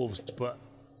favour Wolves, but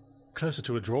closer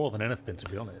to a draw than anything, to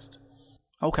be honest.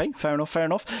 Okay, fair enough.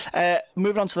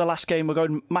 Moving on to the last game, we're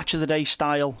going match of the day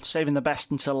style, saving the best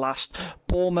until last.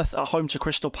 Bournemouth at home to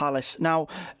Crystal Palace. Now,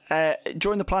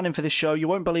 during the planning for this show, you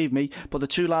won't believe me, but the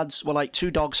two lads were like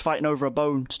two dogs fighting over a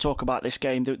bone to talk about this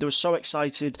game. They were so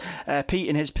excited. Pete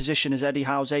in his position as Eddie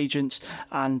Howe's agent,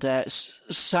 and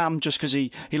Sam just because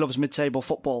he loves mid-table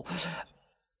football.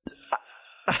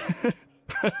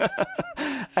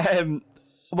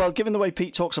 Well, given the way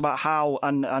Pete talks about Howe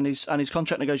and his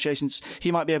contract negotiations,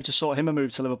 he might be able to sort him a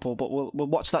move to Liverpool, but we'll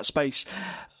watch that space.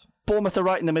 Bournemouth are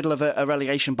right in the middle of a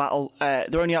relegation battle.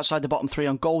 They're only outside the bottom 3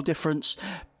 on goal difference.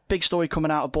 Big story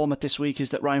coming out of Bournemouth this week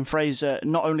is that Ryan Fraser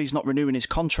not only is not renewing his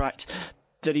contract,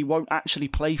 that he won't actually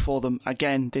play for them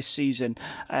again this season.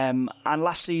 And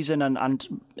last season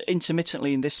and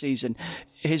intermittently in this season,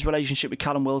 his relationship with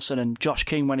Callum Wilson and Josh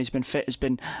King when he's been fit has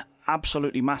been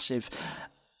absolutely massive.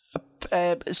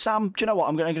 Sam, do you know what?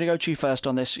 I'm going to go to you first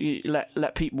on this.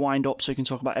 Let Pete wind up so you can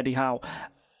talk about Eddie Howe.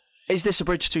 Is this a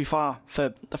bridge too far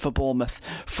for Bournemouth?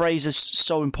 Fraser's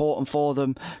so important for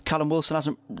them. Callum Wilson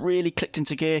hasn't really clicked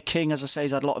into gear. King, as I say,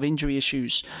 has had a lot of injury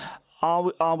issues.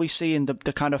 Are we seeing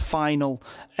the kind of final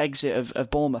exit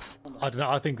of Bournemouth? I don't know.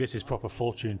 I think this is proper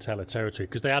fortune teller territory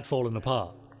because they had fallen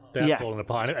apart. Fallen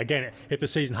apart. And again, if the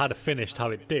season had finished how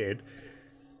it did,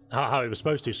 how it was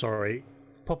supposed to,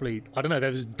 probably, I don't know,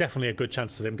 there was definitely a good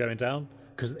chance of them going down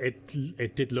because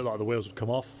it did look like the wheels would come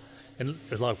off, and it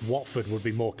was like Watford would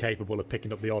be more capable of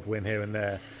picking up the odd win here and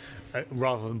there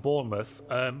rather than Bournemouth.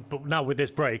 But now with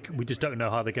this break, we just don't know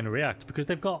how they're going to react because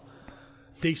they've got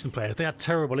decent players. They had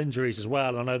terrible injuries as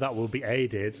well. I know that will be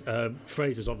aided.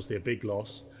 Fraser's obviously a big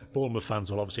loss. Bournemouth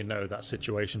fans will obviously know that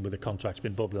situation with the contract's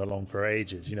been bubbling along for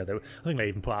ages. I think they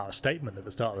even put out a statement at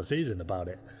the start of the season about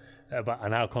it.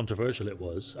 And how controversial it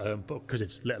was, but because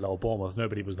it's little old Bournemouth,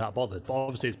 nobody was that bothered. But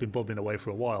obviously it's been bubbling away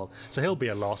for a while, so he'll be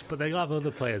a loss, but they'll have other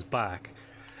players back.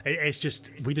 It's just,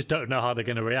 we just don't know how they're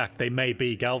going to react. They may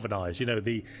be galvanised.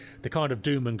 The kind of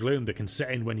doom and gloom that can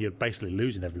set in when you're basically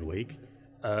losing every week,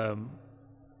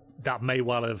 that may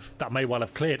well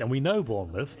have cleared. And we know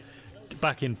Bournemouth,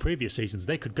 back in previous seasons,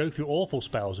 they could go through awful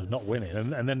spells of not winning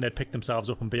and then they'd pick themselves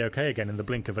up and be okay again in the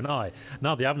blink of an eye.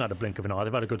 Now they haven't had a blink of an eye,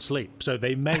 they've had a good sleep, so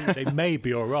they may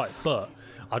be all right, but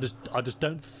I just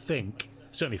don't think,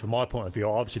 certainly from my point of view,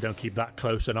 I obviously don't keep that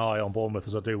close an eye on Bournemouth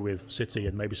as I do with City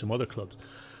and maybe some other clubs,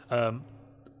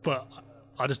 but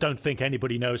I just don't think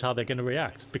anybody knows how they're going to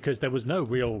react because there was no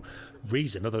real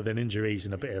reason other than injuries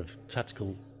and a bit of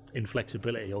tactical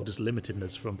inflexibility or just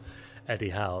limitedness from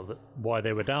Eddie Howe why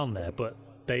they were down there, but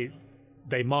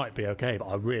they might be okay, but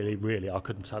I really I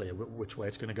couldn't tell you which way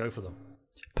it's going to go for them.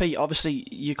 Pete, obviously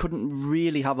you couldn't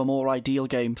really have a more ideal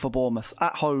game for Bournemouth.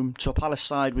 At home to a Palace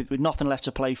side with nothing left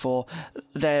to play for.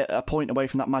 They're a point away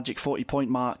from that magic 40-point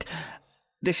mark.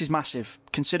 This is massive,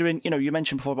 considering, you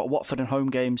mentioned before about Watford and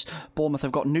home games. Bournemouth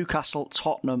have got Newcastle,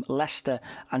 Tottenham, Leicester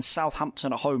and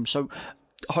Southampton at home. So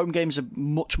home games are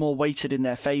much more weighted in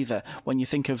their favour when you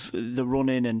think of the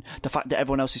run-in and the fact that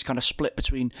everyone else is kind of split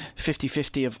between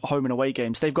 50-50 of home and away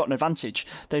games. They've got an advantage.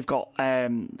 They've got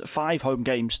 5 home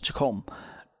games to come.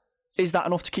 Is that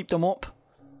enough to keep them up?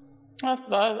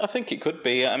 I think it could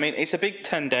be. I mean, it's a big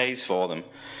 10 days for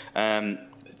them.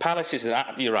 Palace is,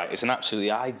 you're right, it's an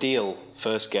absolutely ideal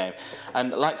first game.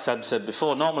 And like Sam said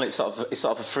before, normally it's sort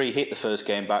of a free hit the first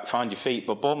game back, find your feet,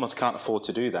 but Bournemouth can't afford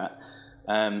to do that.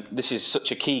 This is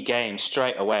such a key game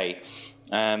straight away.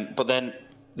 But then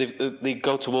they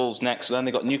go to Wolves next, but then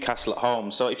they've got Newcastle at home.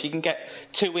 So if you can get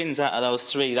 2 wins out of those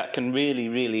 3, that can really,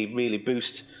 really, really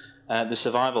boost the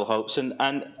survival hopes. And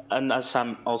as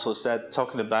Sam also said,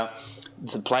 talking about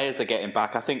the players they're getting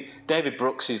back, I think David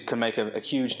Brooks can make a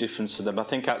huge difference to them. I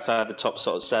think outside the top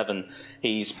sort of 7,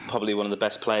 he's probably one of the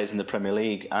best players in the Premier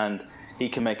League, and he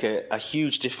can make a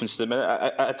huge difference to them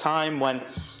at a time when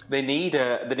they need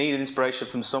inspiration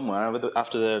from somewhere.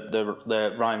 After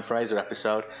the Ryan Fraser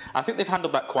episode, I think they've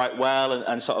handled that quite well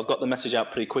and sort of got the message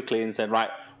out pretty quickly and said,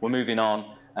 right, we're moving on.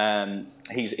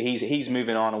 He's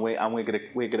moving on, and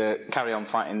we're gonna carry on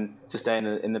fighting to stay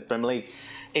in the Premier League.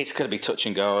 It's going to be touch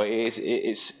and go. It's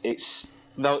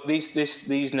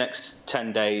these next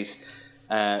 10 days.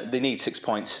 They need 6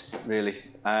 points really.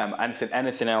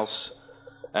 Anything else.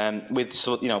 With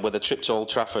a trip to Old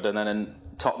Trafford and then in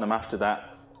Tottenham after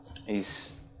that,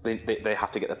 they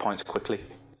have to get the points quickly.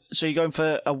 So you're going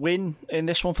for a win in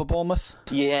this one for Bournemouth?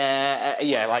 Yeah,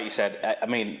 like you said, I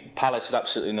mean, Palace with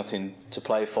absolutely nothing to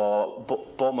play for.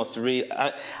 But Bournemouth,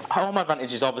 home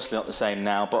advantage is obviously not the same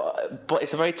now, but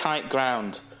it's a very tight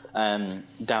ground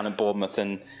down in Bournemouth,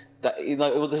 and that it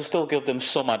will still give them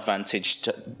some advantage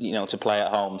to play at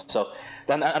home. So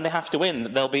then, and they have to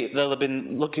win. They'll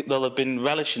have been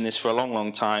relishing this for a long,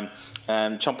 long time,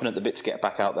 chomping at the bit to get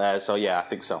back out there. So yeah, I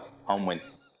think so. Home win.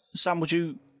 Sam, would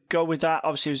you go with that?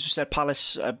 Obviously, as you said,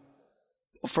 Palace,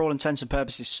 for all intents and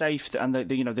purposes, safe, and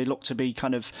they look to be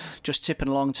kind of just tipping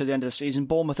along to the end of the season.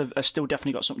 Bournemouth have still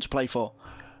definitely got something to play for.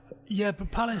 Yeah, but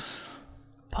Palace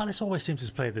always seems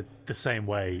to play the same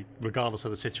way, regardless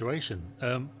of the situation.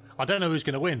 I don't know who's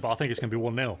going to win, but I think it's going to be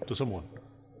 1-0 to someone.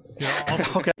 Okay. I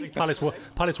think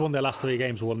Palace won their last 3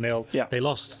 games 1-0. Yeah. They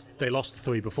lost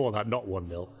 3 before that, not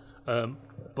 1-0.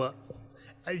 But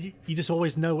you just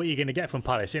always know what you're going to get from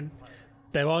Palace.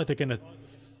 They're either going to...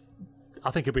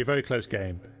 I think it'll be a very close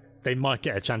game. They might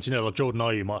get a chance. Like Jordan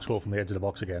Ayew might score from the edge of the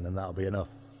box again, and that'll be enough.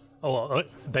 Or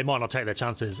they might not take their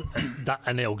chances,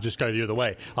 and it'll just go the other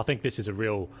way. I think this is a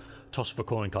real toss of a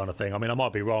coin kind of thing. I mean, I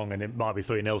might be wrong, and it might be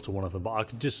 3-0 to one of them, but I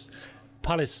could just...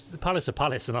 Palace are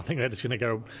Palace, and I think they're just going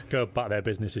to go about their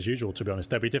business as usual, to be honest.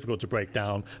 They'll be difficult to break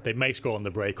down. They may score on the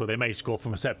break, or they may score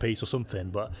from a set piece or something,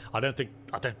 but I don't think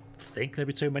there'll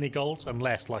be too many goals,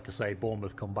 unless, like I say,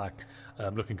 Bournemouth come back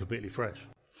looking completely fresh.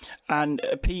 And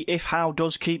Pete, if Howe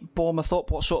does keep Bournemouth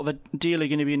up, what sort of a deal are you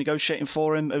going to be negotiating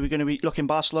for him? Are we going to be looking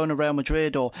Barcelona, Real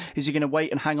Madrid, or is he going to wait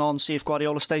and hang on, see if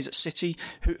Guardiola stays at City?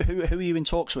 Who are you in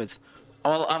talks with?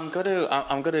 Well, I'm going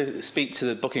to speak to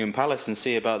the Buckingham Palace and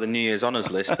see about the New Year's honours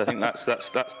list. I think that's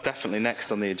definitely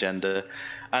next on the agenda.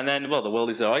 And then, well, the world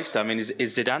is their oyster. I mean, is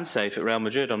Zidane safe at Real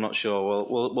Madrid? I'm not sure.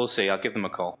 We'll see. I'll give them a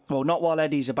call. Well, not while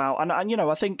Eddie's about. And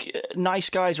I think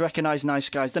nice guys recognise nice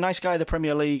guys. The nice guy of the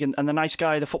Premier League and the nice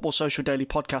guy of the Football Social Daily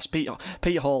podcast,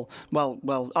 Pete Hall.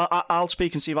 Well, I'll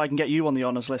speak and see if I can get you on the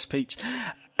honours list, Pete.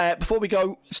 Before we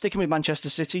go, sticking with Manchester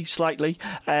City slightly,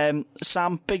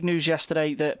 Sam, big news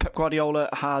yesterday that Pep Guardiola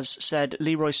has said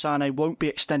Leroy Sané won't be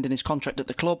extending his contract at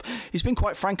the club. He's been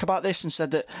quite frank about this and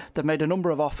said that they've made a number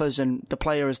of offers and the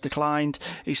player has declined.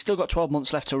 He's still got 12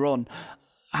 months left to run.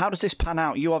 How does this pan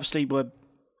out? You obviously were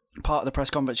part of the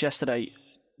press conference yesterday.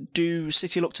 Do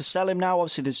City look to sell him now?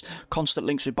 Obviously, there's constant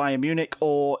links with Bayern Munich,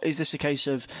 or is this a case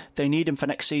of they need him for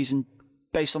next season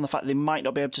based on the fact that they might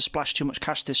not be able to splash too much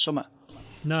cash this summer?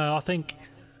 No, I think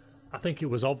it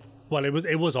was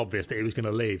it was obvious that he was going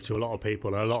to leave to a lot of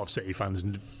people, and a lot of City fans,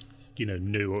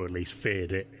 knew or at least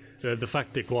feared it. The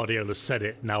fact that Guardiola said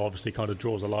it now obviously kind of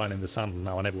draws a line in the sand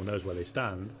now, and everyone knows where they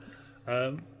stand.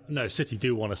 No, City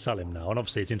do want to sell him now, and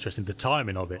obviously it's interesting the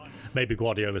timing of it. Maybe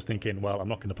Guardiola's thinking, well, I'm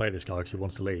not going to play this guy because he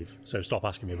wants to leave, so stop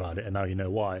asking me about it, and now you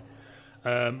know why.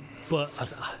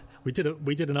 But we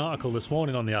did an article this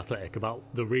morning on The Athletic about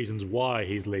the reasons why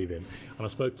he's leaving, and I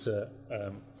spoke to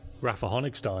Rafa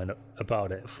Honigstein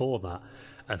about it for that,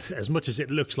 And as much as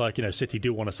it looks like, City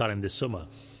do want to sell him this summer,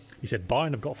 he said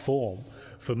Bayern have got form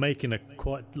for making a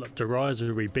quite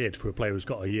derisory bid for a player who's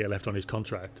got a year left on his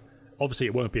contract. Obviously,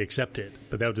 it won't be accepted,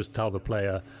 but they'll just tell the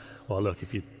player, well, look,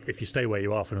 if you stay where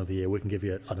you are for another year, we can give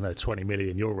you, 20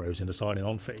 million euros in the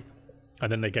signing-on fee.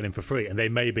 And then they get him for free, and they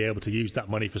may be able to use that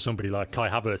money for somebody like Kai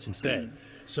Havertz instead.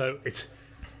 So it's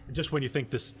just when you think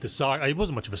the saga, it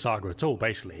wasn't much of a saga at all,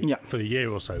 basically, for the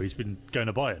year or so he's been going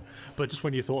to Bayern. But just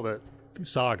when you thought that the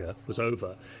saga was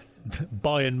over,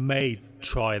 Bayern may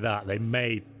try that. They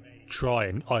may try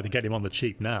and either get him on the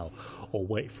cheap now or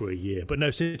wait for a year. But no,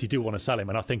 City do want to sell him,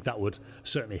 and I think that would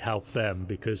certainly help them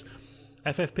because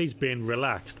FFP's being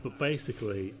relaxed, but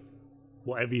basically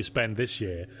whatever you spend this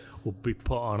year will be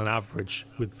put on an average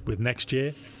with next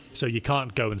year. So you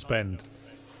can't go and spend,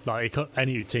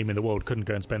 any team in the world couldn't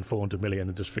go and spend 400 million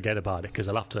and just forget about it because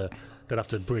they'll have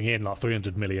to bring in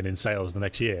 300 million in sales the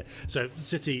next year. So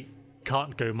City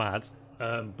can't go mad.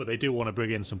 But they do want to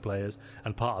bring in some players,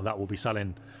 and part of that will be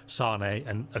selling Sane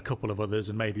and a couple of others,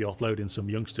 and maybe offloading some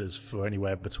youngsters for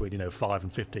anywhere between 5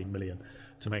 and 15 million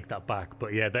to make that back.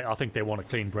 But yeah, I think they want a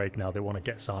clean break now. They want to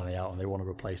get Sane out and they want to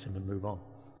replace him and move on.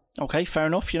 Okay, fair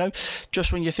enough.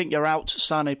 Just when you think you're out,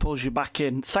 Sane pulls you back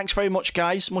in. Thanks very much,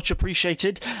 guys. Much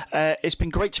appreciated. It's been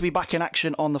great to be back in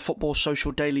action on the Football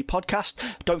Social Daily podcast.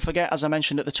 Don't forget, as I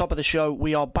mentioned at the top of the show,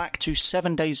 we are back to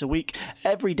 7 days a week,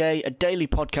 every day, a daily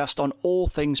podcast on all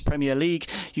things Premier League.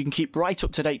 You can keep right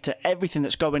up to date to everything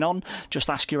that's going on. Just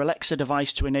ask your Alexa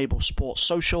device to enable Sports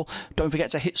Social. Don't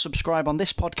forget to hit subscribe on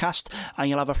this podcast, and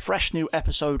you'll have a fresh new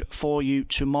episode for you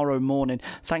tomorrow morning.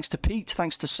 Thanks to Pete.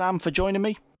 Thanks to Sam for joining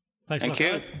me. Thank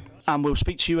you. And we'll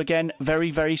speak to you again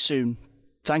very, very soon.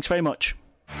 Thanks very much.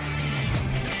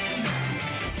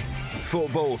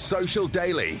 Football Social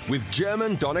Daily with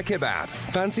German Doner Kebab.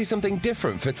 Fancy something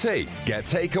different for tea? Get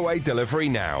takeaway delivery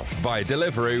now via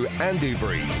Deliveroo and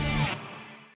Uber Eats.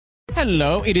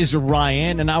 Hello, it is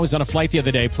Ryan, and I was on a flight the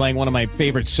other day playing one of my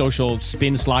favorite social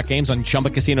spin slot games on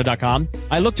ChumbaCasino.com.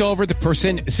 I looked over at the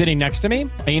person sitting next to me,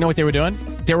 and you know what they were doing?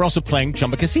 They were also playing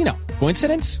Chumba Casino.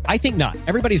 Coincidence? I think not.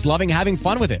 Everybody's loving having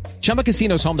fun with it. Chumba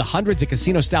Casino is home to hundreds of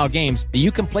casino-style games that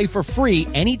you can play for free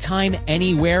anytime,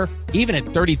 anywhere, even at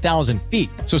 30,000 feet.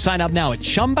 So sign up now at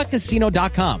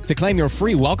ChumbaCasino.com to claim your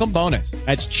free welcome bonus.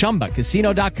 That's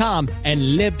ChumbaCasino.com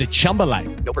and live the Chumba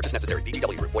life. No purchase necessary.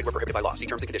 VGW. Void where prohibited by law. See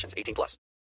terms and conditions. 18+.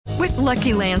 With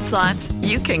Lucky Land Slots,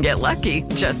 you can get lucky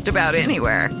just about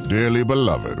anywhere. Dearly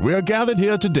beloved, we are gathered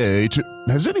here today to...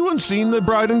 Has anyone seen the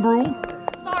bride and groom?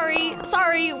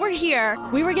 Sorry, we're here.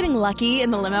 We were getting lucky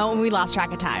in the limo and we lost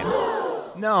track of time.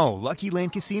 No, Lucky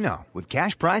Land Casino, with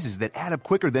cash prizes that add up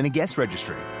quicker than a guest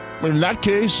registry. In that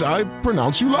case, I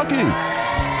pronounce you lucky.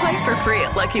 Play for free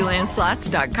at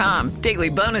LuckyLandSlots.com. Daily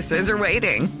bonuses are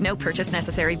waiting. No purchase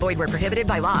necessary. Void where prohibited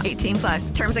by law.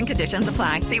 18+. Terms and conditions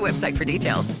apply. See website for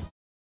details.